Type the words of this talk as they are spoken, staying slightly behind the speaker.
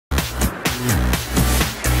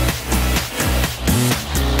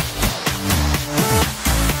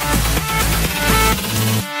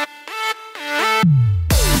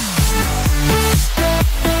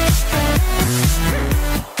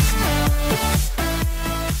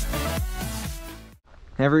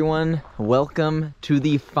Everyone, welcome to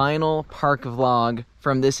the final park vlog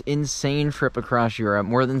from this insane trip across Europe,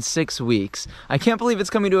 more than 6 weeks. I can't believe it's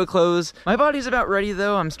coming to a close. My body's about ready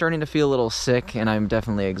though. I'm starting to feel a little sick and I'm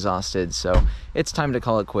definitely exhausted, so it's time to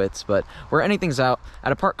call it quits. But we're ending things out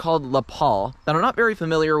at a park called La Paule that I'm not very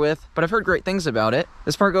familiar with, but I've heard great things about it.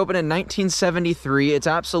 This park opened in 1973. It's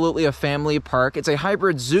absolutely a family park. It's a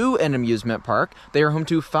hybrid zoo and amusement park. They are home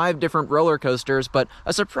to 5 different roller coasters, but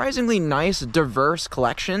a surprisingly nice, diverse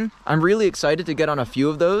collection. I'm really excited to get on a few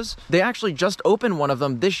of those. They actually just opened one of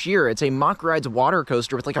them this year. It's a Mock Rides water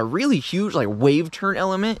coaster with like a really huge like wave turn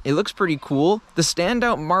element. It looks pretty cool. The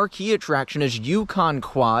standout marquee attraction is Yukon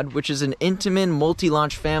Quad, which is an Intamin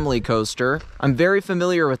multi-launch family coaster. I'm very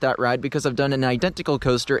familiar with that ride because I've done an identical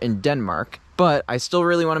coaster in Denmark, but I still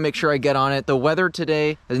really want to make sure I get on it. The weather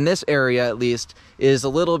today, in this area at least, is a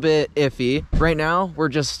little bit iffy. Right now, we're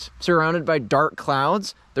just surrounded by dark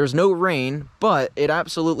clouds. There's no rain, but it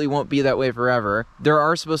absolutely won't be that way forever. There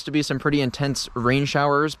are supposed to be some pretty intense rain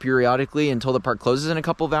showers periodically until the park closes in a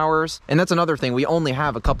couple of hours. And that's another thing, we only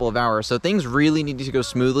have a couple of hours, so things really need to go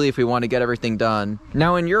smoothly if we want to get everything done.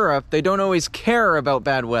 Now in Europe, they don't always care about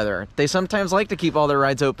bad weather. They sometimes like to keep all their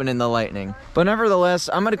rides open in the lightning. But nevertheless,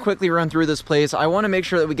 I'm going to quickly run through this place. I want to make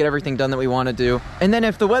sure that we get everything done that we want to do. And then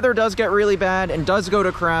if the weather does get really bad and does go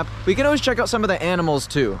to crap, we can always check out some of the animals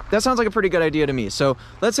too. That sounds like a pretty good idea to me. So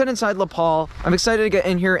let's head inside La Paule. I'm excited to get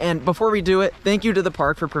in here, and before we do it, thank you to the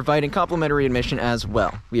park for providing complimentary admission as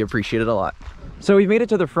well. We appreciate it a lot. So we've made it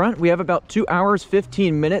to the front. We have about 2 hours,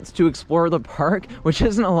 15 minutes to explore the park, which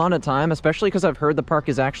isn't a lot of time, especially because I've heard the park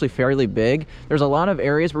is actually fairly big. There's a lot of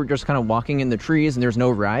areas where we're just kind of walking in the trees and there's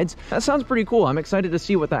no rides. That sounds pretty cool. I'm excited to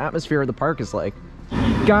see what the atmosphere of the park is like.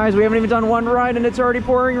 Guys, we haven't even done one ride and it's already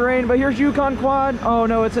pouring rain, but here's Yukon Quad. Oh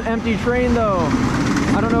no, it's an empty train though.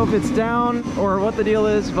 I don't know if it's down or what the deal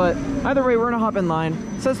is, but either way, we're gonna hop in line.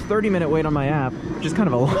 It says 30-minute wait on my app, which is kind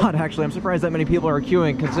of a lot actually. I'm surprised that many people are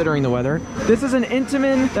queuing considering the weather. This is an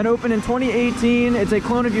Intamin that opened in 2018. It's a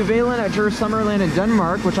clone of Juveland at Djurs Summerland in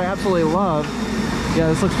Denmark, which I absolutely love. Yeah,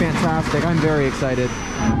 this looks fantastic. I'm very excited.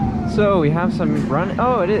 So we have some run.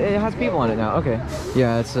 Oh, it has people on it now. Okay.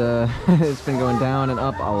 Yeah, it's it's been going down and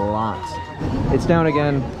up a lot. It's down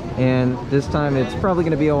again, and this time it's probably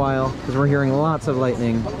going to be a while because we're hearing lots of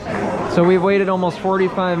lightning. So we've waited almost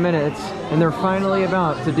 45 minutes, and they're finally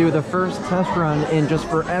about to do the first test run in just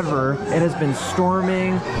forever. It has been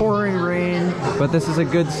storming, pouring rain, but this is a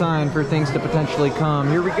good sign for things to potentially come.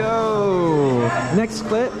 Here we go. Next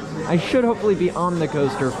clip. I should hopefully be on the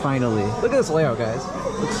coaster finally. Look at this layout, guys.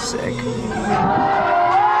 Looks sick.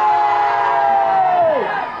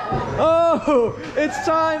 Oh, it's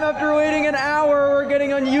time. After waiting an hour, we're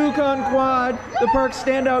getting on Yukon Quad, the park's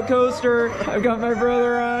standout coaster. I've got my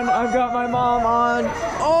brother on, I've got my mom on.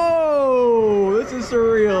 Oh, this is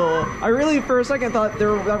surreal. I really, for a second, thought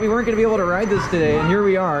that we weren't going to be able to ride this today, and here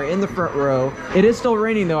we are in the front row. It is still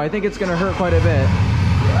raining, though. I think it's going to hurt quite a bit.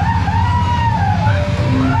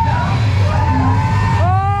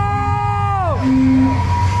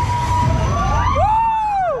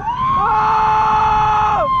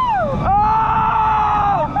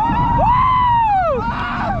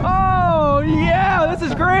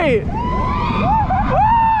 Great!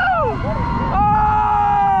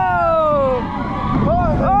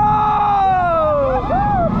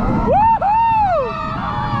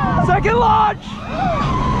 Second launch!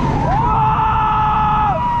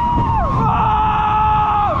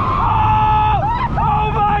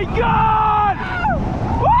 Oh my God!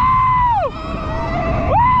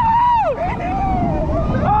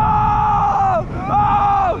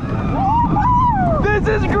 This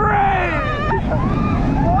is great!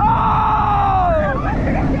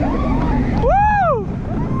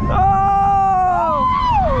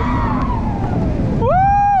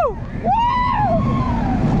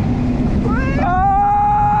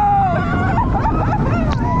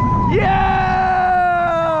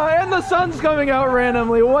 Sun's coming out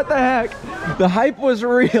randomly. What the heck? The hype was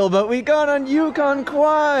real, but we got on Yukon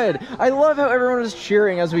Quad. I love how everyone was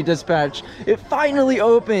cheering as we dispatched. It finally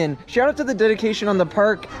opened. Shout out to the dedication on the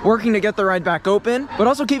park, working to get the ride back open, but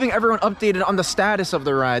also keeping everyone updated on the status of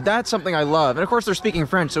the ride. That's something I love. And of course, they're speaking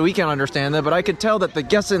French, so we can't understand that, but I could tell that the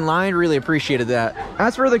guests in line really appreciated that.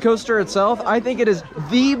 As for the coaster itself, I think it is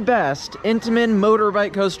the best Intamin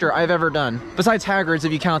motorbike coaster I've ever done. Besides Hagrid's,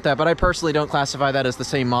 if you count that, but I personally don't classify that as the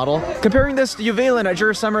same model. Comparing this to Juveland Naslin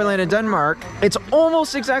at Summerland in Denmark. It's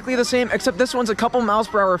almost exactly the same, except this one's a couple miles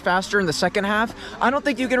per hour faster in the second half. I don't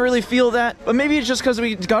think you can really feel that, but maybe it's just because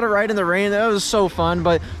we got a ride in the rain. That was so fun.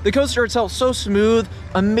 But the coaster itself, so smooth,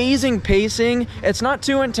 amazing pacing. It's not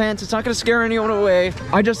too intense. It's not going to scare anyone away.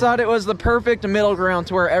 I just thought it was the perfect middle ground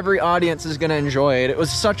to where every audience is going to enjoy it. It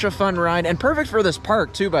was such a fun ride, and perfect for this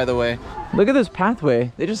park too, by the way. Look at this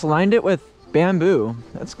pathway. They just lined it with bamboo.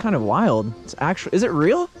 That's kind of wild. It's actually, is it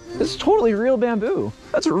real? It's totally real bamboo.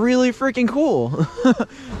 That's really freaking cool.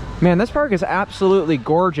 Man, this park is absolutely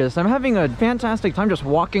gorgeous. I'm having a fantastic time just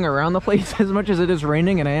walking around the place as much as it is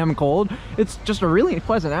raining and I am cold. It's just a really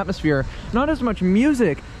pleasant atmosphere. Not as much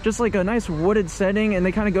music, just like a nice wooded setting, and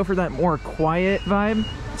they kind of go for that more quiet vibe.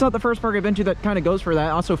 It's not the first park I've been to that kind of goes for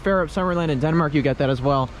that. Also, Fair Up Summerland in Denmark, you get that as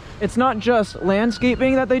well. It's not just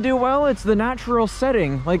landscaping that they do well, it's the natural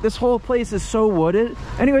setting. Like, this whole place is so wooded.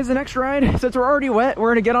 Anyways, the next ride, since we're already wet,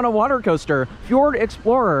 we're gonna get on a water coaster. Fjord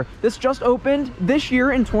Explorer. This just opened this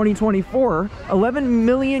year in 2024. 11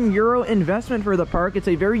 million euro investment for the park. It's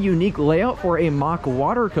a very unique layout for a mock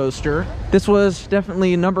water coaster. This was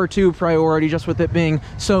definitely #2 priority just with it being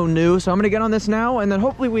so new. So I'm gonna get on this now, and then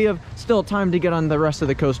hopefully we have still time to get on the rest of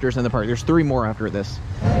the coasters in the park. There's 3 more after this.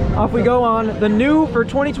 Off we go on the new for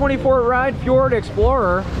 2024 ride, Fjord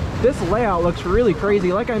Explorer. This layout looks really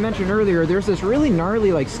crazy. Like I mentioned earlier, there's this really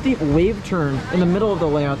gnarly, like, steep wave turn in the middle of the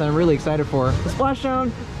layout that I'm really excited for. The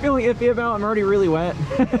splashdown, feeling iffy about. I'm already really wet.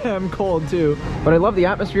 I'm cold too. But I love the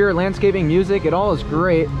atmosphere, landscaping, music. It all is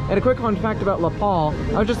great. And a quick fun fact about La Paul.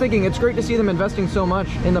 I was just thinking, it's great to see them investing so much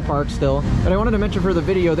in the park still. But I wanted to mention for the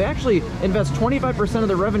video, they actually invest 25% of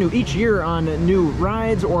the revenue each year on new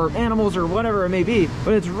rides or animals or whatever it may be.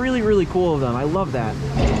 But it's really, really cool of them. I love that.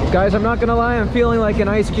 Guys, I'm not gonna lie, I'm feeling like an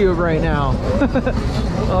ice cube right now.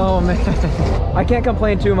 Oh man. I can't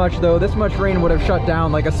complain too much though. This much rain would have shut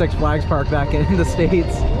down like a Six Flags park back in the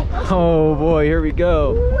States. Oh boy, here we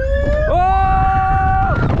go. Oh!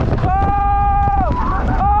 Oh!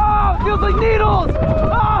 Oh! It feels like needles!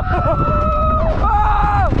 Oh!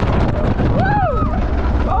 Oh! Woo!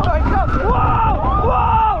 Oh my god!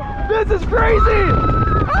 Whoa! Whoa! This is crazy!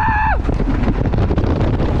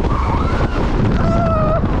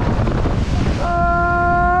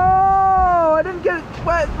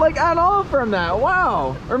 Like at all from that.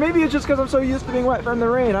 Wow. Or maybe it's just because I'm so used to being wet from the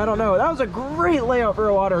rain. I don't know. That was a great layout for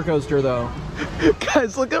a water coaster though.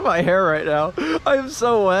 Guys, look at my hair right now. I am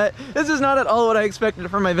so wet. This is not at all what I expected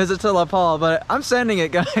from my visit to La Paul, but I'm sending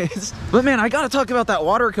it, guys. But man, I gotta talk about that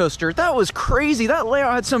water coaster. That was crazy. That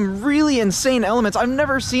layout had some really insane elements. I've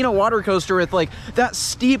never seen a water coaster with like that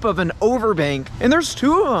steep of an overbank. And there's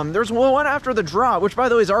 2 of them. There's one after the drop, which by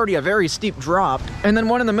the way is already a very steep drop. And then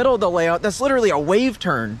one in the middle of the layout that's literally a wave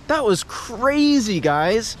turn. That was crazy,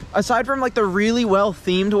 guys. Aside from like the really well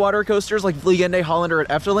themed water coasters like Legende Hollander at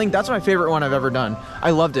Efteling, that's my favorite one I've ever done.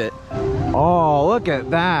 I loved it. Oh, look at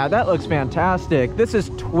that. That looks fantastic. This is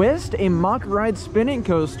Twist, a mock ride spinning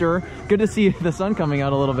coaster. Good to see the sun coming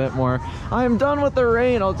out a little bit more. I am done with the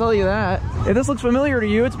rain, I'll tell you that. If this looks familiar to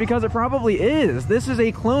you, it's because it probably is. This is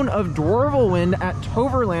a clone of Dwarvelwind at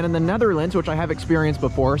Toverland in the Netherlands, which I have experienced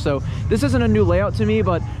before. So this isn't a new layout to me,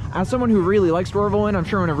 but as someone who really likes Dwarvelwind, I'm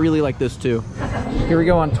sure I'm gonna really like this too. Here we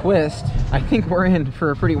go on Twist. I think we're in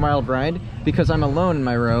for a pretty wild ride because I'm alone in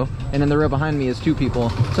my row, and in the row behind me is 2 people.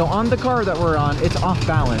 So on the car that we're on, it's off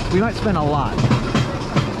balance. We might spin a lot.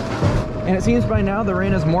 And it seems by now the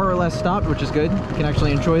rain has more or less stopped, which is good. We can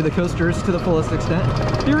actually enjoy the coasters to the fullest extent.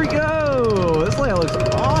 Here we go! This layout looks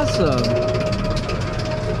awesome!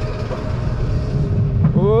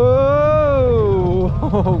 Whoa!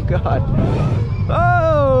 Oh god.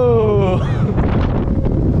 Oh!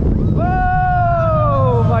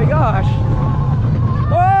 Whoa! My gosh!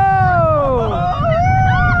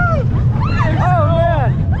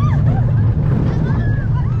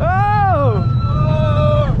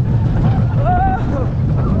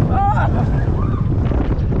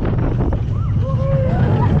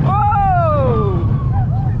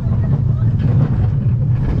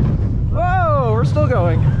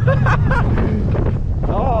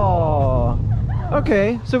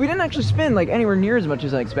 Okay, so we didn't actually spin like anywhere near as much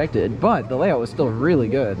as I expected, but the layout was still really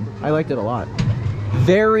good. I liked it a lot.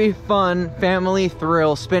 Very fun family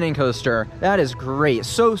thrill spinning coaster. That is great.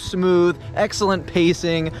 So smooth, excellent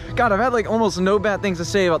pacing. God, I've had like almost no bad things to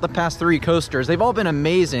say about the past 3 coasters. They've all been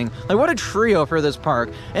amazing. Like, what a trio for this park.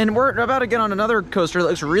 And we're about to get on another coaster that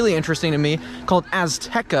looks really interesting to me called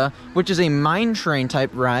Azteca, which is a mine train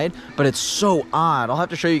type ride, but it's so odd. I'll have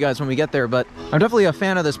to show you guys when we get there, but I'm definitely a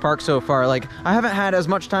fan of this park so far. Like, I haven't had as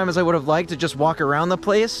much time as I would have liked to just walk around the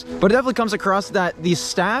place, but it definitely comes across that the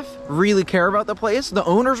staff really care about the place. place. The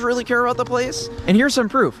owners really care about the place. And here's some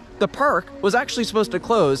proof. The park was actually supposed to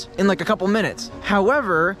close in like a couple minutes.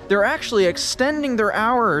 However, they're actually extending their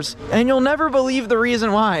hours, and you'll never believe the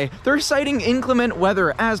reason why. They're citing inclement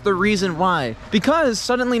weather as the reason why. Because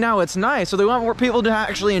suddenly now it's nice, so they want more people to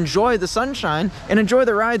actually enjoy the sunshine and enjoy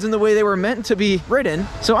the rides in the way they were meant to be ridden.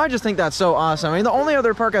 So I just think that's so awesome. I mean, the only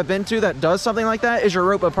other park I've been to that does something like that is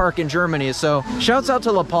Europa Park in Germany. So shouts out to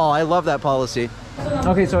Lapal. I love that policy.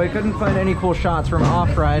 Okay, so I couldn't find any cool shots from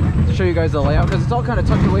off-ride to show you guys the layout because it's all kind of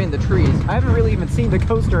tucked away in the trees. I haven't really even seen the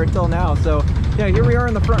coaster until now. So yeah, here we are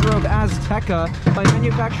in the front row of Azteca by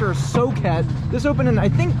manufacturer Soket. This opened in, I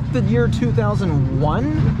think, the year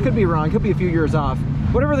 2001. Could be wrong, could be a few years off.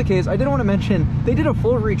 Whatever the case, I did want to mention, they did a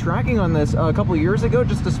full retracking on this a couple years ago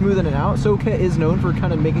just to smoothen it out. Soket is known for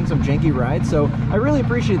kind of making some janky rides, so I really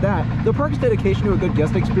appreciate that. The park's dedication to a good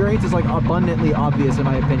guest experience is like abundantly obvious in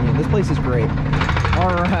my opinion. This place is great. All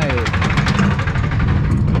right.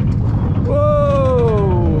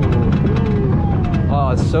 Whoa! Oh,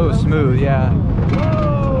 it's so smooth, yeah.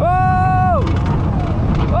 Whoa!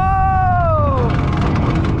 Whoa!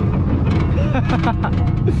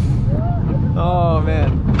 Oh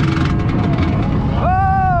man.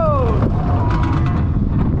 Whoa!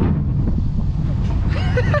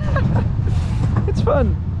 It's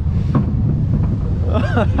fun.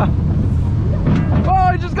 Oh,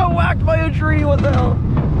 I just got whacked by a tree. What the hell?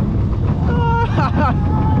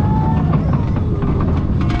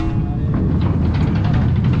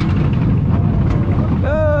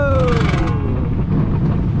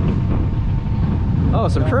 Oh,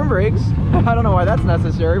 some trim brakes. I don't know why that's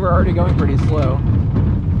necessary. We're already going pretty slow.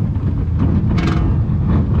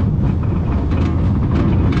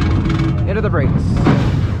 Into the brakes.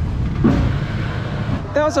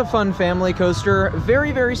 That was a fun family coaster.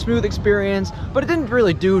 Very, very smooth experience, but it didn't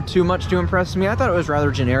really do too much to impress me. I thought it was rather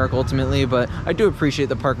generic ultimately, but I do appreciate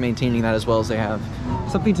the park maintaining that as well as they have.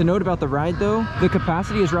 Something to note about the ride though, the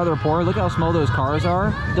capacity is rather poor. Look how small those cars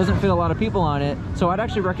are. It doesn't fit a lot of people on it. So I'd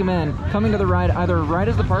actually recommend coming to the ride either right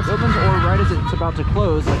as the park opens or right as it's about to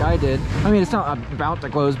close like I did. I mean, it's not about to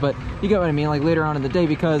close, but you get what I mean, like later on in the day,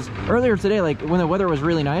 because earlier today, like when the weather was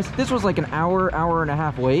really nice, this was like an hour and a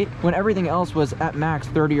half wait when everything else was at max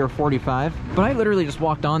 30 or 45. But I literally just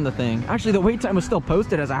walked on the thing. Actually, the wait time was still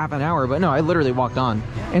posted as a half an hour, but no, I literally walked on.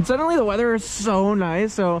 And suddenly the weather is so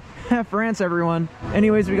nice, so France, everyone.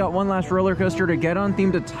 Anyways, we got one last roller coaster to get on,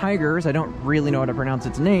 themed to tigers. I don't really know how to pronounce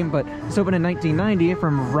its name, but it's opened in 1990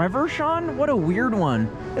 from Reverchon. What a weird one.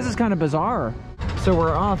 This is kind of bizarre. So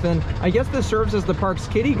we're off, and I guess this serves as the park's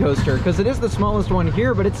kiddie coaster because it is the smallest one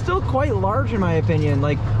here, but it's still quite large in my opinion.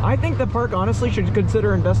 Like, I think the park honestly should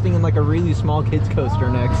consider investing in like a really small kids coaster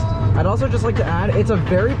next. I'd also just like to add, it's a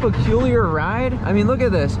very peculiar ride. I mean, look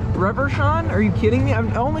at this. Reverchon? Are you kidding me?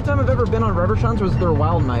 The only time I've ever been on Reverchons was their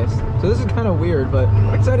Wild Mice. So this is kind of weird, but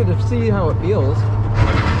I'm excited to see how it feels.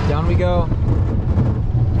 Down we go.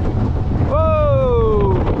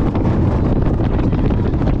 Whoa!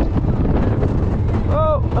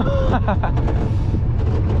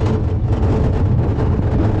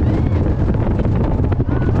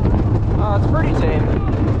 Oh, it's pretty tame.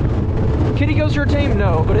 Kiddie coaster tame?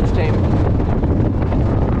 No, but it's tame.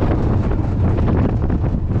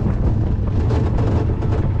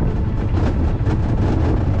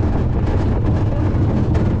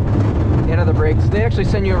 Into the brakes. They actually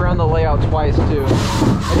send you around the layout twice too.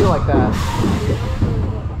 I do like that.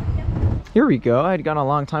 Here we go. I'd gone a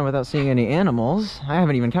long time without seeing any animals. I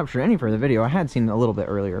haven't even captured any for the video. I had seen a little bit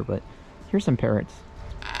earlier, but here's some parrots.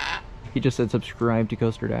 He just said subscribe to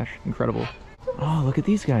Coaster Dash. Incredible. Oh, look at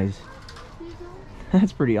these guys.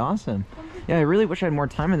 That's pretty awesome. Yeah, I really wish I had more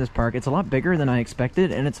time in this park. It's a lot bigger than I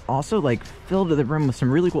expected, and it's also like filled to the brim with some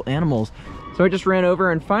really cool animals. So I just ran over,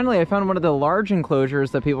 and finally I found one of the large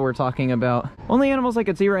enclosures that people were talking about. Only animals I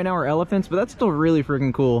could see right now are elephants, but that's still really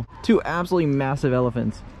freaking cool. Two absolutely massive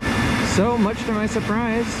elephants. So, much to my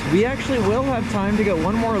surprise, we actually will have time to get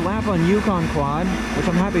one more lap on Yukon Quad, which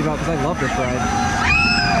I'm happy about because I love this ride.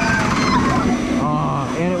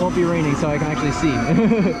 Oh, and it won't be raining, so I can actually see.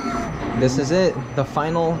 This is it, the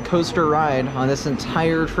final coaster ride on this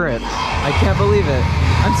entire trip. I can't believe it.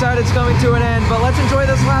 I'm sad it's coming to an end, but let's enjoy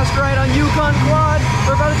this last ride on Yukon Quad.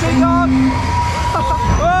 We're about to take off.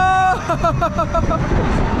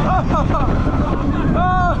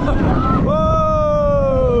 Whoa!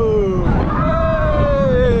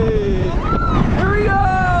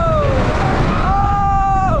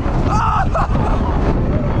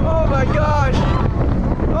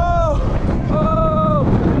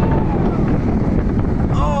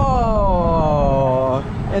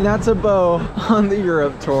 And that's a bow on the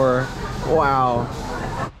Europe tour. Wow.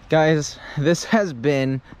 Guys, this has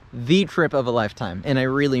been the trip of a lifetime, and I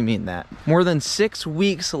really mean that. More than 6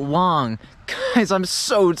 weeks long. Guys, I'm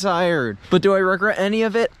so tired. But do I regret any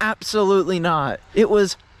of it? Absolutely not. It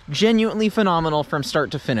was genuinely phenomenal from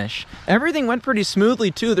start to finish. Everything went pretty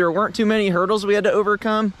smoothly too. There weren't too many hurdles we had to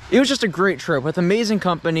overcome. It was just a great trip with amazing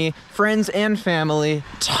company, friends and family.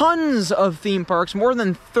 Tons of theme parks, more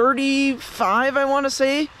than 35 I want to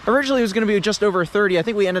say. Originally it was going to be just over 30. I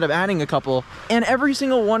think we ended up adding a couple. And every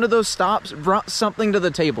single one of those stops brought something to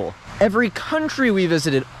the table. Every country we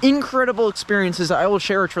visited, incredible experiences that I will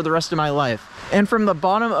cherish for the rest of my life. And from the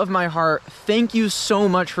bottom of my heart, thank you so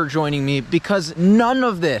much for joining me, because none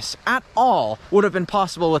of this at all would have been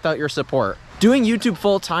possible without your support. Doing YouTube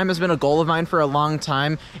full time has been a goal of mine for a long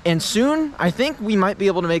time, and soon I think we might be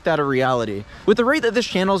able to make that a reality. With the rate that this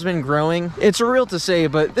channel has been growing, it's surreal to say,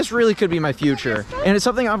 but this really could be my future. And it's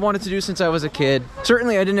something I've wanted to do since I was a kid.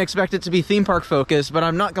 Certainly I didn't expect it to be theme park focused, but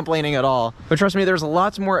I'm not complaining at all. But trust me, there's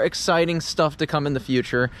lots more exciting stuff to come in the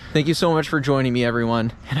future. Thank you so much for joining me,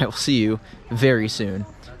 everyone, and I will see you very soon.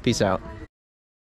 Peace out.